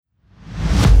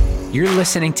You're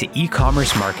listening to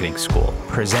E-Commerce Marketing School,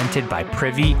 presented by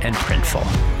Privy and Printful.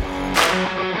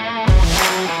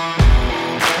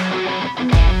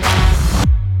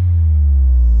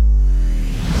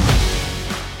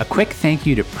 A quick thank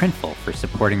you to Printful for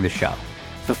supporting the show.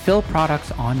 Fulfill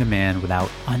products on demand without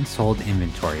unsold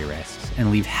inventory risks and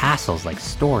leave hassles like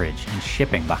storage and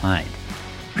shipping behind.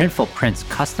 Printful prints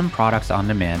custom products on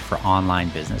demand for online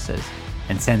businesses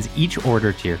and sends each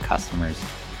order to your customers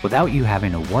without you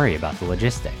having to worry about the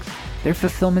logistics. Their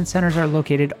fulfillment centers are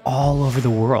located all over the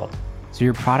world, so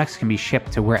your products can be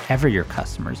shipped to wherever your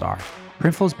customers are.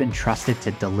 Printful's been trusted to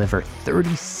deliver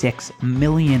 36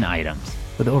 million items,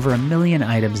 with over 1 million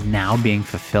items now being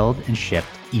fulfilled and shipped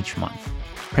each month.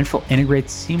 Printful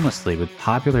integrates seamlessly with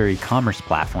popular e-commerce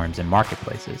platforms and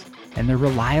marketplaces, and their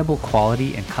reliable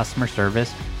quality and customer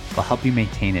service will help you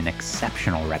maintain an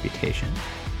exceptional reputation.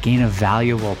 Gain a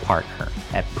valuable partner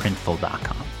at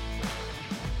Printful.com.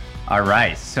 All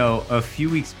right, so a few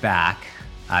weeks back,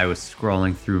 I was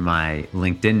scrolling through my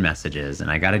LinkedIn messages and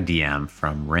I got a DM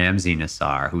from Ramsey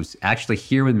Nassar, who's actually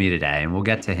here with me today, and we'll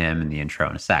get to him in the intro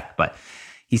in a sec, but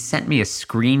he sent me a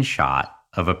screenshot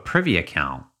of a Privy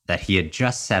account that he had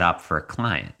just set up for a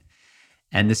client.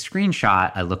 And the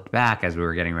screenshot, I looked back as we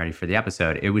were getting ready for the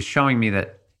episode, it was showing me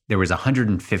that there was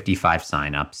 155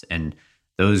 signups, and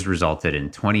those resulted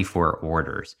in 24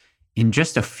 orders in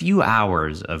just a few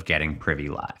hours of getting Privy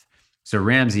live. So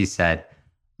Ramsey said,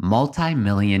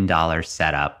 multi-million-dollar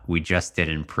setup we just did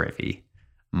in Privy.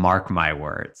 Mark my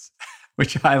words,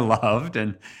 which I loved,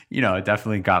 and it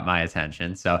definitely got my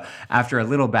attention. So after a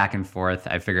little back and forth,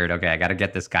 I figured, okay, I got to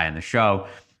get this guy on the show.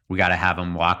 We got to have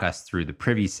him walk us through the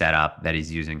Privy setup that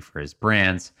he's using for his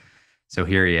brands. So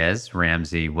here he is.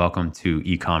 Ramsey, welcome to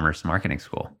E-Commerce Marketing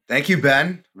School. Thank you,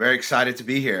 Ben. Very excited to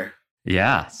be here.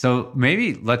 Yeah. So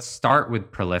maybe let's start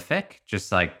with Prolific.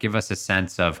 Just give us a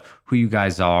sense of who you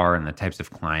guys are and the types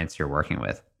of clients you're working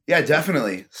with. Yeah,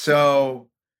 definitely. So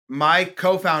my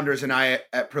co-founders and I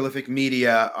at Prolific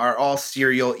Media are all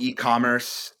serial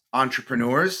e-commerce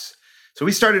entrepreneurs. So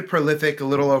we started Prolific a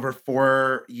little over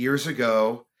 4 years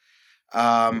ago.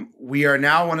 We are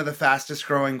now one of the fastest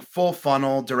growing full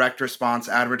funnel direct response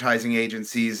advertising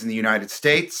agencies in the United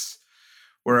States.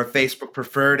 We're a Facebook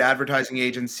preferred advertising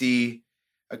agency,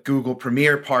 a Google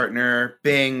Premier partner,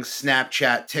 Bing,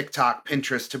 Snapchat, TikTok,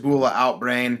 Pinterest, Taboola,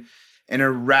 Outbrain, and a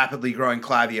rapidly growing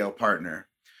Klaviyo partner.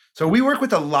 So we work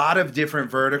with a lot of different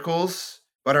verticals,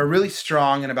 but are really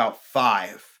strong in about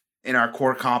 5 in our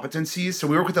core competencies. So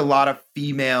we work with a lot of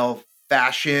female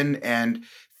fashion and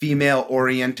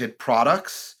female-oriented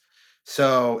products.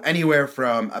 So anywhere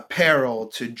from apparel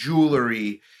to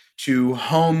jewelry to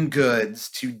home goods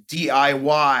to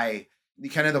DIY,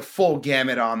 kind of the full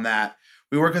gamut on that.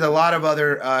 We work with a lot of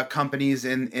other companies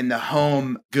in the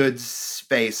home goods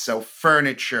space, so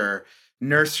furniture,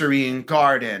 nursery and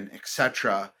garden,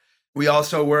 etc. We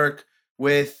also work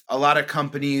with a lot of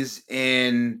companies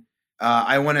in,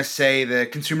 I want to say, the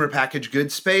consumer packaged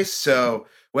goods space. So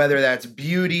whether that's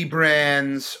beauty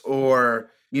brands or,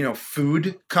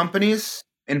 food companies.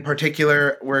 In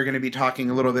particular, we're going to be talking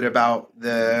a little bit about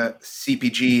the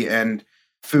CPG and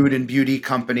food and beauty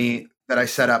company that I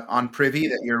set up on Privy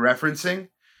that you're referencing.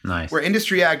 Nice. We're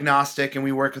industry agnostic and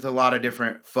we work with a lot of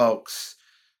different folks.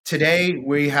 Today,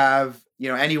 we have,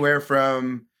 anywhere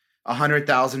from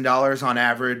 $100,000 on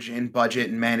average in budget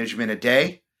and management a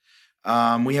day.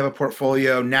 We have a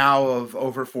portfolio now of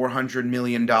over $400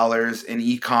 million in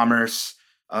e-commerce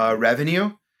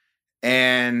revenue.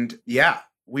 And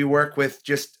we work with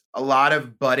just a lot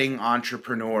of budding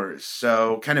entrepreneurs.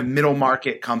 So kind of middle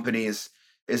market companies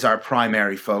is our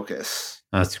primary focus.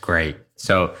 That's great.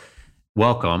 So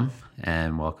welcome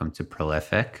to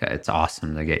Prolific. It's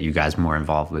awesome to get you guys more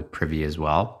involved with Privy as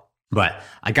well. But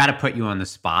I got to put you on the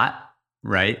spot.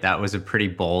 Right? That was a pretty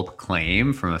bold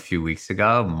claim from a few weeks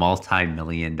ago,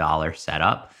 multi-million-dollar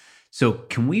setup. So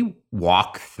can we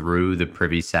walk through the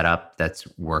Privy setup that's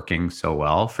working so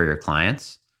well for your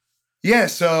clients? Yeah,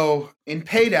 so in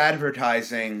paid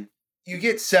advertising, you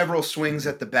get several swings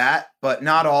at the bat, but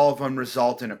not all of them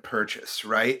result in a purchase,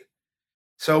 right?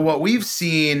 So what we've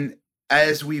seen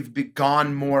as we've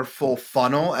gone more full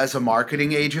funnel as a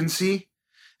marketing agency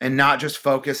and not just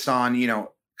focused on,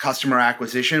 customer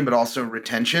acquisition, but also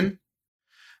retention.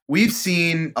 We've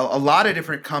seen a lot of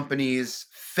different companies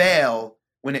fail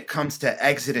when it comes to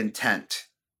exit intent.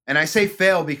 And I say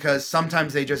fail because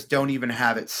sometimes they just don't even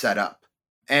have it set up.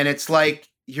 And it's like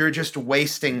you're just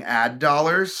wasting ad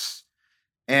dollars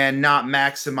and not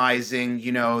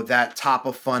maximizing, that top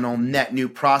of funnel net new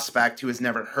prospect who has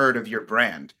never heard of your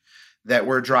brand that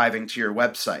we're driving to your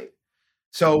website.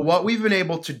 So what we've been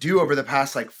able to do over the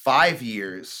past like 5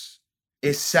 years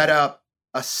is set up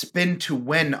a spin to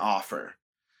win offer.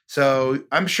 So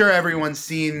I'm sure everyone's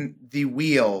seen the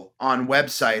wheel on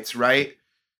websites, right?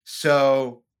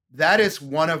 So that is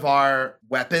one of our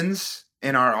weapons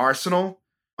in our arsenal,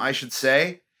 I should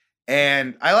say.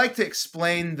 And I like to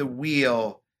explain the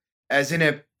wheel as in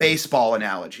a baseball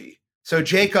analogy. So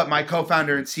Jacob, my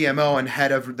co-founder and CMO and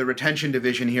head of the retention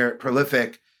division here at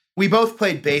Prolific, we both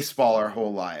played baseball our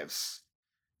whole lives.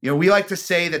 We like to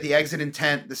say that the exit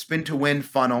intent, the spin to win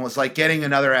funnel is like getting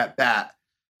another at bat.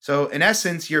 So in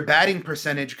essence, your batting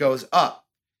percentage goes up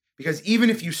because even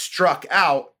if you struck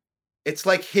out, it's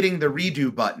like hitting the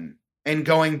redo button and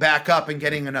going back up and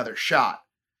getting another shot.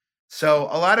 So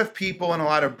a lot of people and a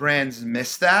lot of brands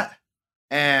miss that.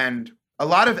 And a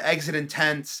lot of exit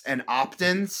intents and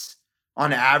opt-ins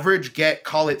on average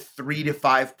call it 3 to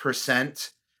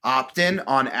 5% opt-in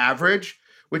on average,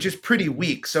 which is pretty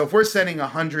weak. So if we're sending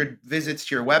 100 visits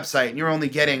to your website and you're only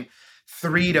getting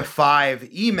 3 to 5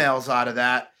 emails out of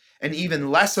that, and even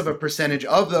less of a percentage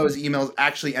of those emails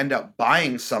actually end up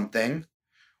buying something,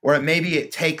 or maybe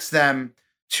it takes them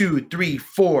 2, 3,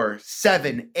 4,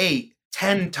 7, 8,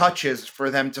 10 touches for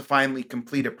them to finally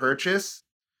complete a purchase.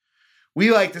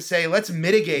 We like to say, let's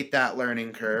mitigate that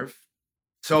learning curve.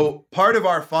 So part of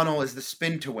our funnel is the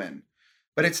spin to win,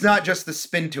 but it's not just the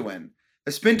spin to win.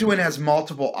 The spin to win has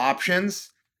multiple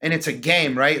options and it's a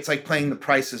game, right? It's like playing The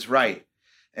Price is Right.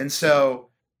 And so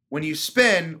when you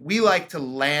spin, we like to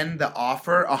land the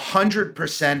offer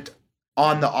 100%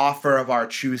 on the offer of our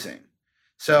choosing.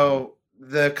 So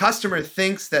the customer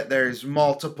thinks that there's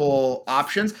multiple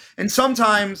options, and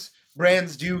sometimes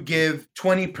brands do give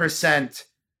 20%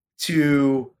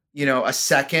 to, a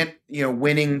second,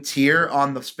 winning tier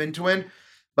on the spin to win.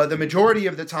 But the majority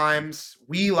of the times,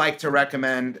 we like to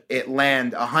recommend it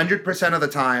land 100% of the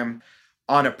time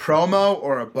on a promo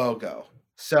or a BOGO.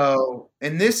 So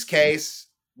in this case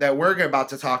that we're about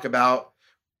to talk about,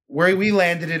 where we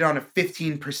landed it on a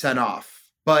 15% off.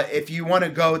 But if you want to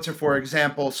go to, for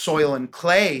example,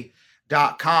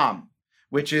 soilandclay.com,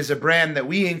 which is a brand that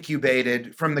we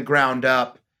incubated from the ground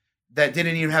up that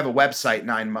didn't even have a website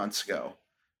 9 months ago.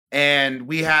 And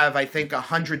we have, I think,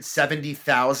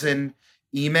 170,000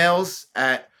 emails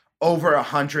at over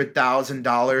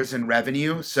 $100,000 in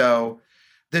revenue. So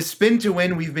the spin to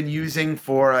win we've been using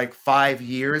for like 5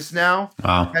 years now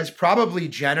has probably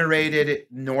generated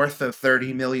north of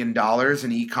 $30 million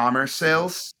in e-commerce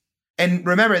sales. And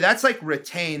remember, that's like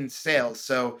retained sales.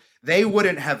 So they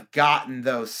wouldn't have gotten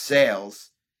those sales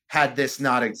had this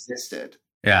not existed.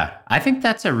 Yeah, I think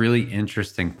that's a really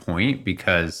interesting point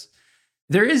because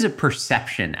there is a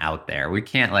perception out there. We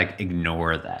can't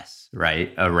ignore this,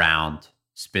 right? Around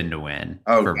spin to win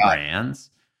for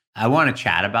brands. I want to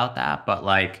chat about that, but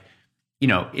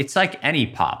it's like any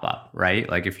pop-up, right?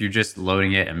 Like if you're just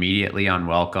loading it immediately on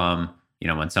welcome,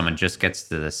 when someone just gets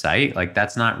to the site,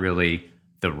 that's not really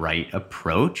the right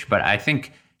approach. But I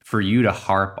think for you to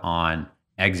harp on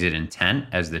exit intent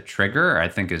as the trigger, I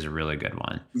think is a really good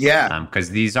one. Yeah.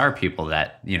 Because these are people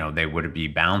that, they would be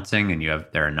bouncing and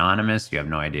they're anonymous. You have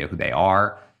no idea who they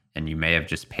are. And you may have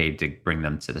just paid to bring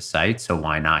them to the site. So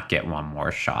why not get one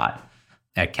more shot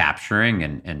at capturing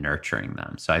and nurturing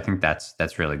them? So I think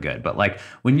that's really good. But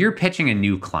when you're pitching a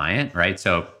new client, right?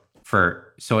 So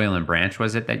for Soil and Branch,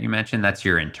 was it that you mentioned? That's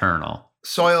your internal.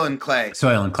 Soil and Clay.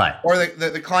 Soil and Clay. Or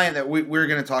the client that we're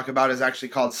going to talk about is actually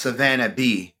called Savannah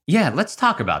Bee. Yeah, let's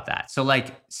talk about that. So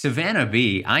Savannah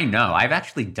Bee, I know I've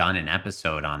actually done an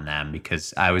episode on them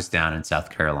because I was down in South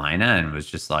Carolina and was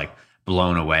just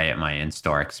blown away at my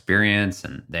in-store experience.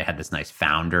 And they had this nice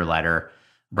founder letter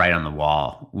right on the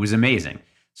wall. It was amazing.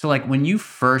 So when you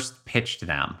first pitched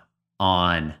them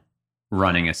on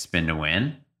running a spin to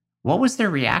win, what was their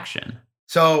reaction?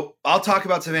 So I'll talk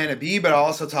about Savannah Bee, but I'll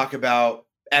also talk about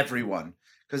everyone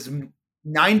because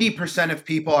 90% of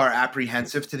people are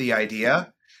apprehensive to the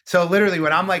idea. So literally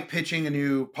when I'm pitching a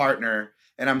new partner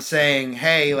and I'm saying,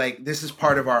 hey, this is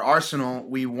part of our arsenal,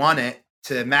 we want it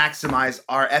to maximize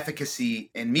our efficacy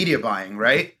in media buying,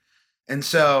 right? And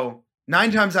so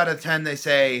 9 times out of 10, they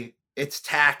say it's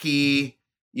tacky,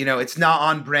 it's not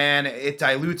on brand, it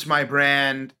dilutes my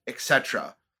brand,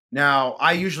 etc. Now,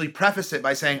 I usually preface it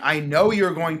by saying, I know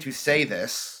you're going to say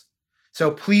this, so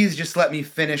please just let me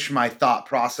finish my thought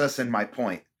process and my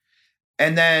point.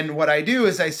 And then what I do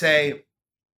is I say,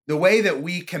 the way that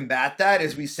we combat that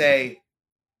is we say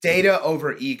data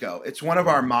over ego. It's one of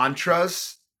our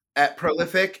mantras at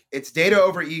Prolific. It's data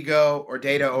over ego or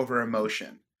data over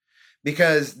emotion.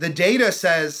 Because the data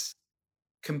says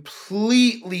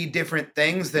completely different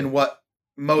things than what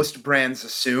most brands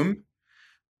assume.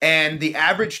 And the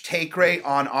average take rate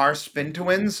on our spin to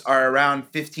wins are around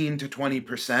 15 to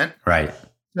 20%. Right.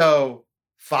 So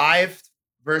 5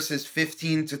 versus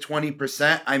 15 to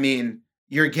 20%, I mean,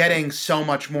 you're getting so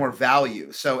much more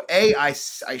value. So I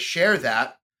share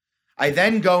that. I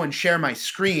then go and share my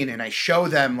screen and I show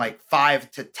them like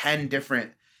 5 to 10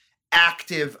 different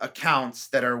active accounts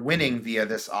that are winning via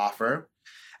this offer.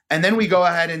 And then we go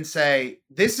ahead and say,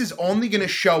 this is only going to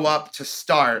show up to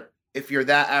start, if you're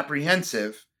that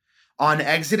apprehensive, on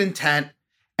exit intent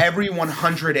every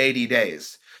 180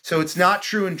 days. So it's not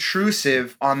true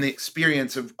intrusive on the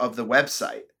experience of the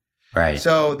website. Right.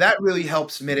 So that really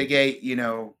helps mitigate,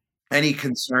 any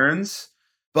concerns.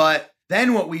 But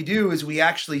then what we do is we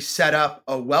actually set up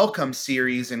a welcome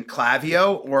series in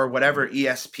Klaviyo or whatever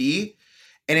ESP.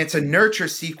 And it's a nurture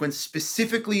sequence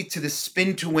specifically to the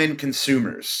spin to win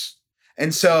consumers.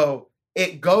 And so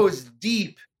it goes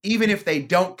deep, even if they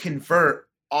don't convert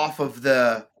off of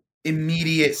the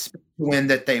immediate spin to win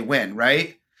that they win,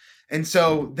 right? And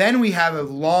so then we have a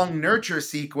long nurture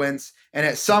sequence. And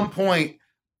at some point,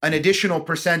 an additional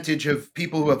percentage of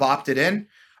people who have opted in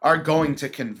are going to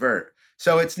convert.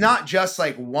 So it's not just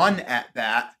like one at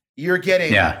bat. You're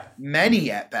getting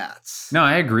many at bats. No,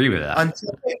 I agree with that.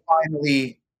 Until they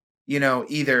finally,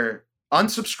 either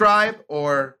unsubscribe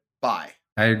or buy.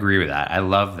 I agree with that. I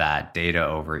love that data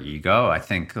over ego. I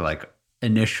think like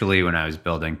initially when I was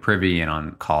building Privy and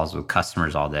on calls with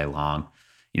customers all day long,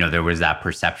 there was that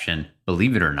perception,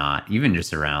 believe it or not, even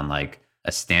just around like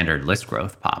a standard list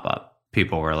growth pop-up.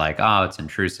 People were like, oh, it's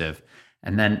intrusive.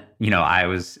 And then, I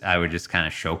would just kind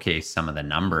of showcase some of the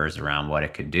numbers around what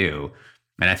it could do.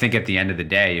 And I think at the end of the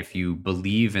day, if you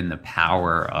believe in the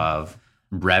power of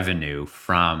revenue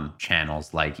from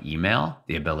channels like email,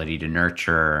 the ability to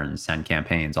nurture and send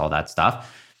campaigns, all that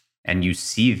stuff, and you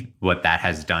see what that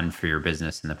has done for your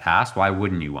business in the past, why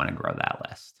wouldn't you want to grow that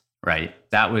list, right?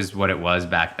 That was what it was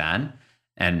back then.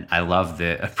 And I love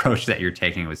the approach that you're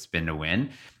taking with spin to win.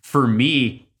 For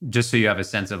me, just so you have a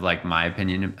sense of like my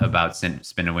opinion about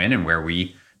spin to win and where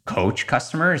we coach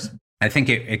customers, I think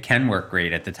it can work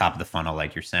great at the top of the funnel,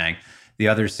 like you're saying. The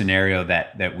other scenario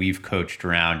that we've coached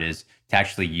around is to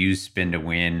actually use spin to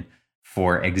win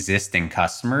for existing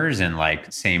customers and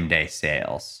like same day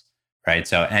sales, right?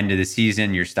 So end of the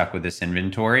season, you're stuck with this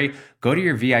inventory. Go to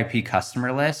your VIP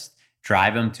customer list,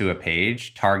 drive them to a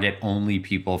page, target only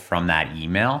people from that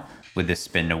email with the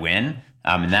spin to win.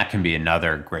 And that can be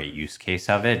another great use case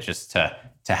of it just to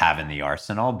have in the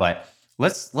arsenal. But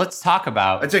let's talk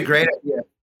about. That's a great idea.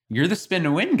 You're the spin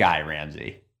to win guy,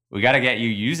 Ramsey. We got to get you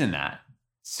using that.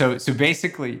 So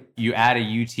basically you add a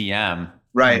UTM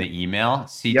in the email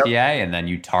CTA, and then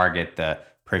you target the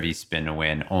Privy spin to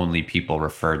win. Only people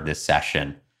referred this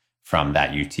session from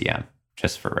that UTM,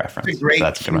 just for reference. It's a great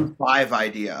Q5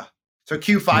 idea. So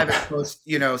Q5 is post,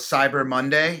 Cyber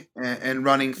Monday and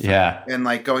running and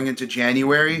like going into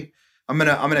January. I'm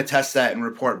gonna test that and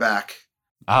report back.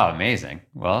 Oh, amazing.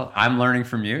 Well, I'm learning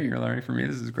from you. You're learning from me.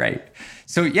 This is great.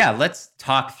 So let's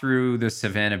talk through the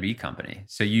Savannah Bee Company.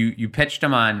 So you pitched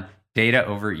them on data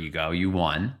over ego. You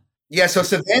won. Yeah. So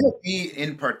Savannah Bee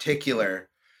in particular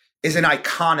is an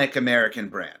iconic American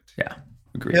brand. Yeah.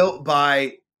 Agreed. Built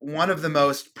by one of the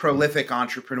most prolific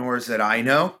entrepreneurs that I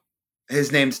know.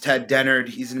 His name's Ted Dennard.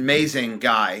 He's an amazing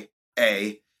guy,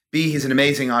 A. B, he's an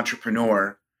amazing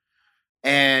entrepreneur.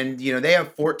 And, they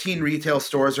have 14 retail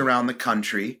stores around the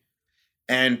country.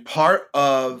 And part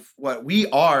of what we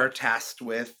are tasked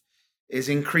with is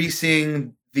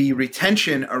increasing the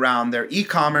retention around their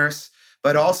e-commerce,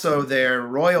 but also their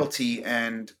royalty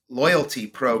and loyalty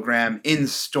program in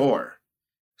store.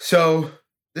 So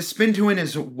the spin to win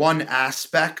is one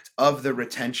aspect of the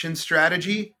retention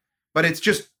strategy, but it's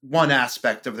just one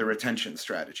aspect of the retention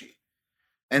strategy.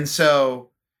 And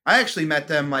so I actually met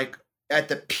them like at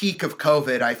the peak of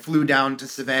COVID. I flew down to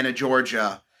Savannah,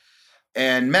 Georgia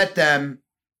and met them.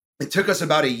 It took us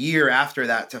about a year after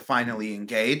that to finally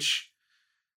engage.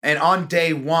 And on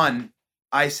day one,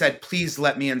 I said, please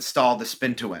let me install the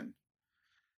spin to win.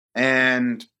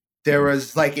 And there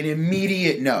was like an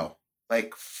immediate no,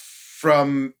 like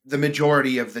from the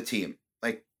majority of the team.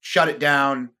 Like, shut it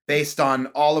down based on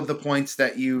all of the points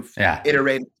that you've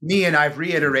iterated to me, and I've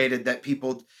reiterated that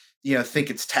people, think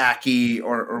it's tacky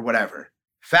or whatever.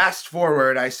 Fast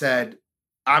forward, I said,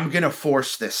 I'm going to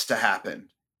force this to happen.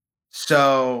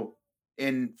 So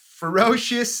in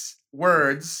ferocious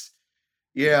words,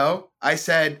 I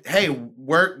said, hey,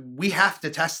 we have to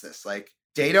test this. Like,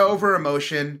 data over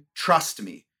emotion, trust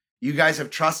me. You guys have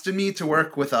trusted me to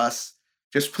work with us.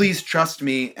 Just please trust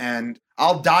me, and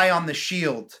I'll die on the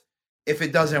shield if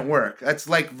it doesn't work. That's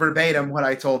like verbatim what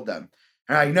I told them.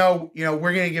 And I know,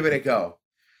 we're going to give it a go.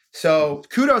 So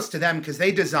kudos to them because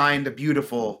they designed a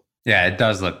beautiful. Yeah, it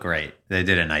does look great. They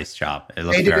did a nice job. It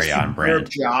looks They did very a on brand.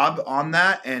 job on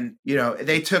that. And,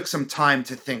 they took some time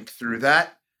to think through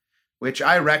that, which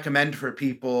I recommend for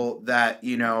people that,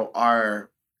 are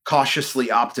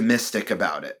cautiously optimistic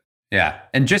about it. Yeah.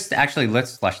 And just actually,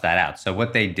 let's flesh that out. So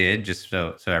what they did, just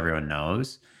so everyone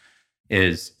knows,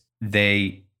 is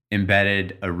they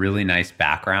embedded a really nice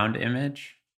background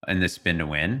image in the Spin to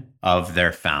Win of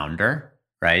their founder,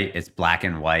 right? It's black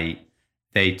and white.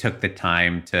 They took the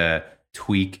time to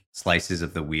tweak slices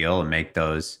of the wheel and make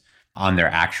those on their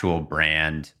actual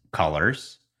brand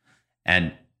colors.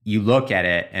 And you look at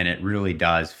it and it really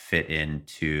does fit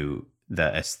into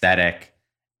the aesthetic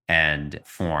and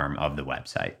form of the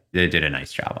website. They did a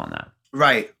nice job on that.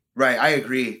 Right. I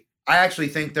agree. I actually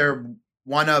think they're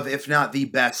one of, if not the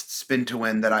best Spin to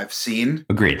Win that I've seen.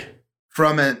 Agreed.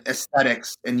 From an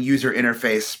aesthetics and user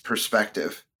interface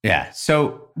perspective. Yeah.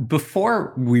 So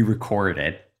before we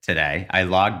recorded today, I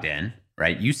logged in,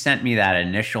 right? You sent me that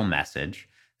initial message.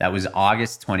 That was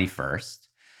August 21st.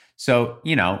 So,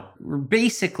 we're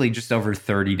basically just over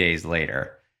 30 days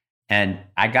later. And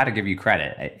I got to give you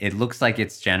credit. It looks like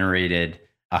it's generated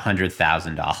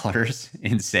 $100,000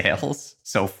 in sales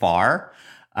so far,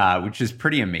 which is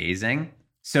pretty amazing.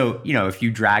 So, if you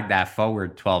drag that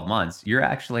forward 12 months, you're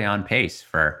actually on pace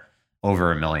for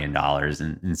over $1 million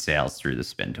in sales through the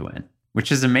Spin to Win,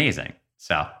 which is amazing.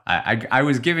 So I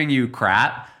was giving you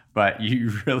crap, but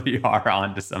you really are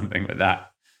onto something with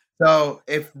that. So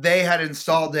if they had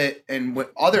installed it and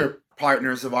other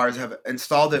partners of ours have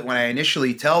installed it when I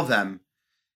initially tell them,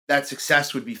 that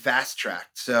success would be fast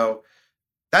tracked. So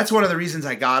that's one of the reasons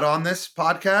I got on this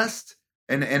podcast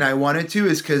and I wanted to,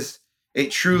 is because it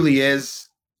truly is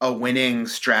a winning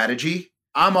strategy.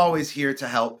 I'm always here to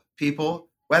help people,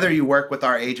 whether you work with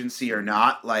our agency or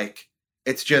not. Like,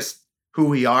 it's just who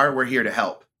we are. We're here to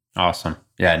help. Awesome.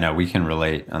 Yeah, no, we can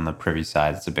relate on the Privy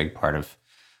side. It's a big part of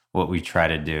what we try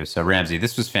to do. So Ramsey,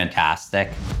 this was fantastic.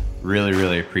 Really,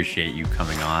 really appreciate you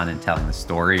coming on and telling the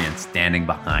story and standing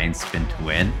behind Spin to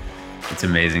Win. It's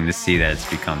amazing to see that it's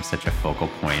become such a focal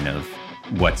point of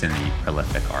what's in the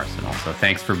Prolific arsenal. So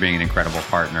thanks for being an incredible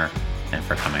partner and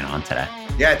for coming on today.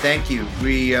 Yeah, thank you.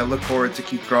 We look forward to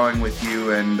keep growing with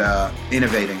you and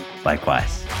innovating.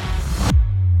 Likewise.